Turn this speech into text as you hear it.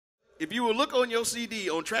if you will look on your CD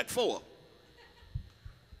on track 4,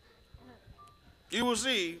 you will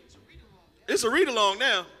see it's a read-along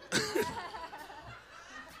now.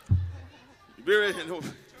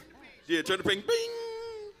 Yeah, turn the ping, bing.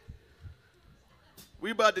 We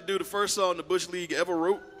about to do the first song the Bush League ever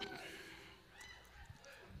wrote.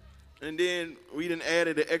 And then we done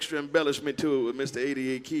added an extra embellishment to it with Mr.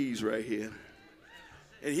 88 Keys right here.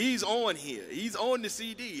 And he's on here. He's on the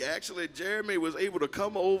CD. Actually, Jeremy was able to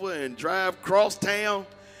come over and drive cross town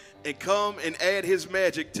and come and add his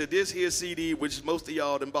magic to this here CD, which most of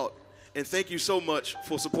y'all done bought. And thank you so much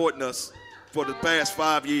for supporting us for the past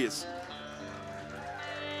 5 years.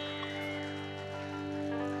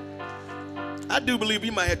 I do believe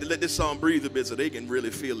we might have to let this song breathe a bit so they can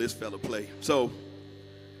really feel this fella play. So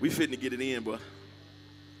we fitting to get it in, but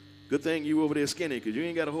good thing you over there skinny, because you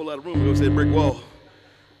ain't got a whole lot of room to go say brick wall.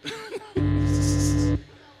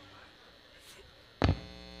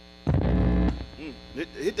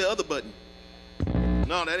 Hit the other button.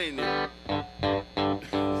 No, that ain't it.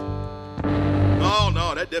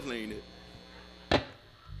 No, that definitely ain't it.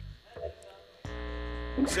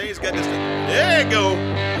 Shane's got this thing. There you go.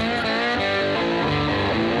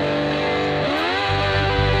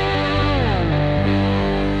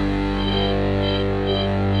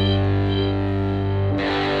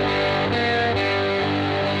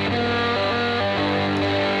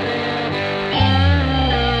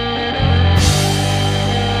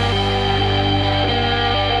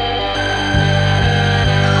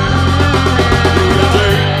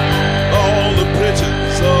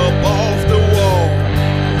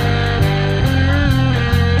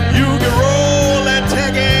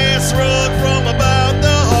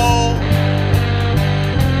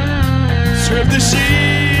 The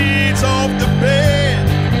sheets off the bed,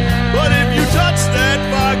 but if you touch that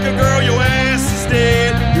vodka, girl, your ass is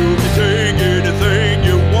dead. You can take anything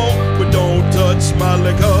you want, but don't touch my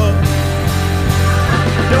liquor.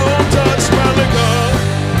 Don't touch my liquor.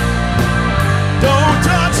 Don't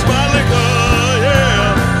touch my liquor,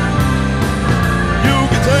 yeah. You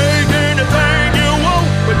can take anything you want,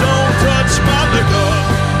 but don't touch my liquor.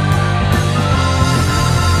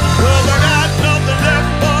 'Cause I got nothing left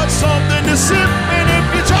but something to sip, and if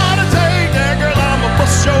you try to take that, girl, I'ma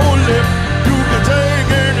bust your lip. You can take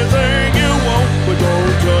anything you want, but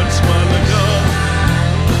don't touch my liquor.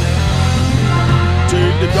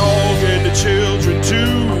 Take the dog and the children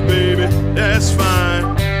too, baby, that's fine.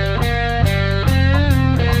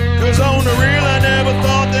 'Cause on the real, I never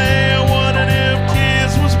thought that one of them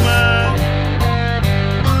kids was mine.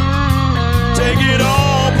 Take it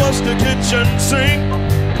all plus the kitchen sink.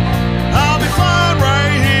 I'll be fine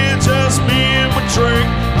right here, just me and my drink.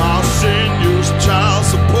 I'll send you some child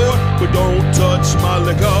support, but don't touch my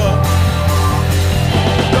liquor.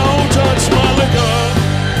 Don't touch my liquor.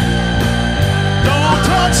 Don't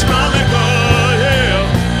touch my liquor, yeah.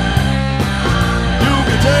 You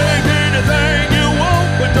can take anything you want,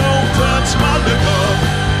 but don't touch my liquor.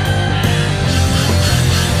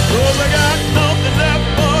 'Cause I got nothing left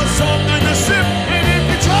but something to sip, and if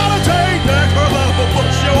you try to take that, girl, I'ma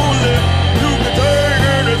bust your lip. You can take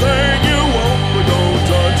anything you want, but don't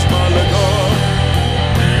touch my liquor.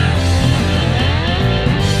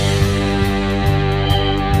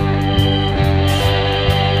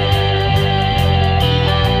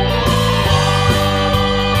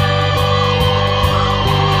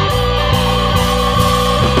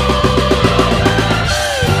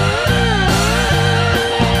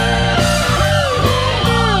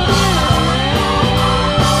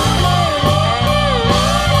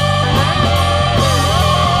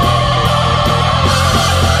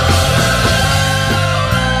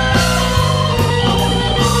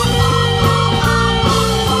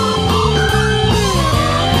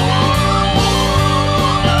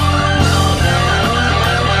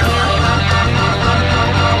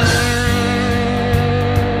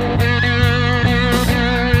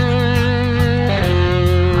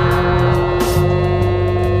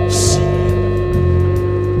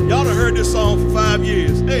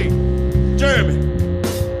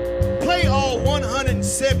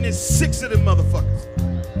 Six of them motherfuckers.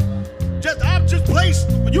 I've just placed,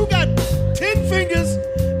 you got 10 fingers,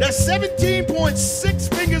 that's 17.6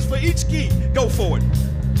 fingers for each key. Go for it.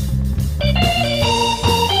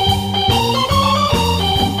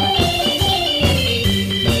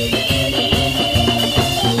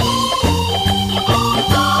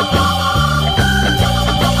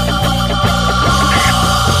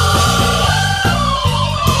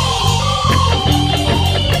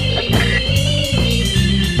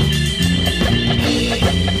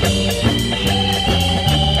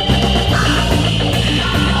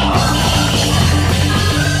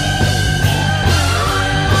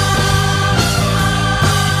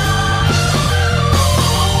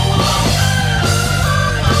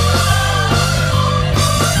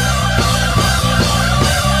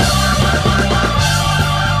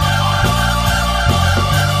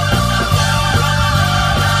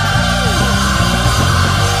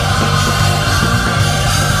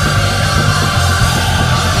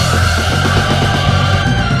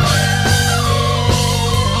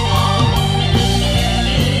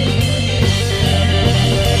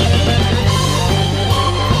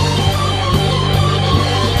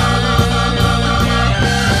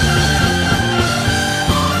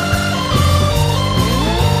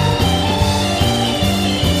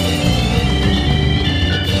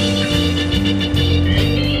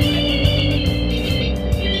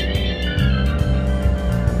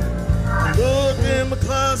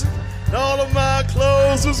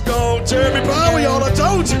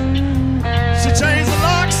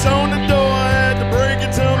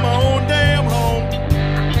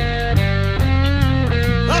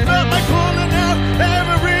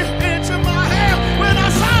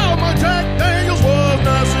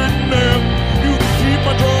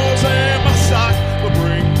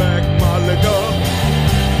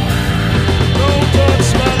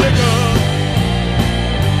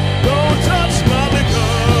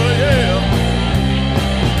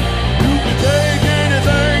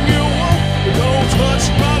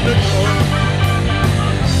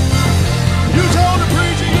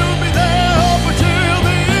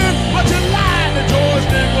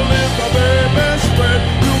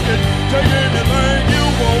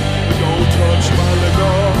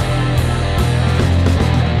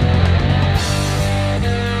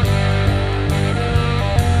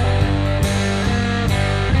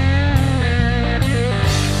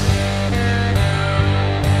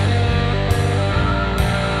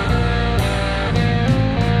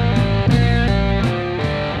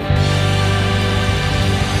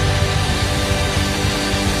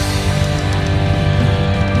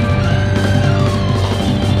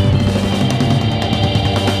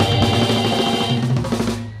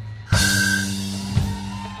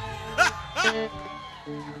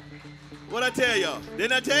 What I tell y'all?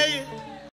 Didn't I tell you?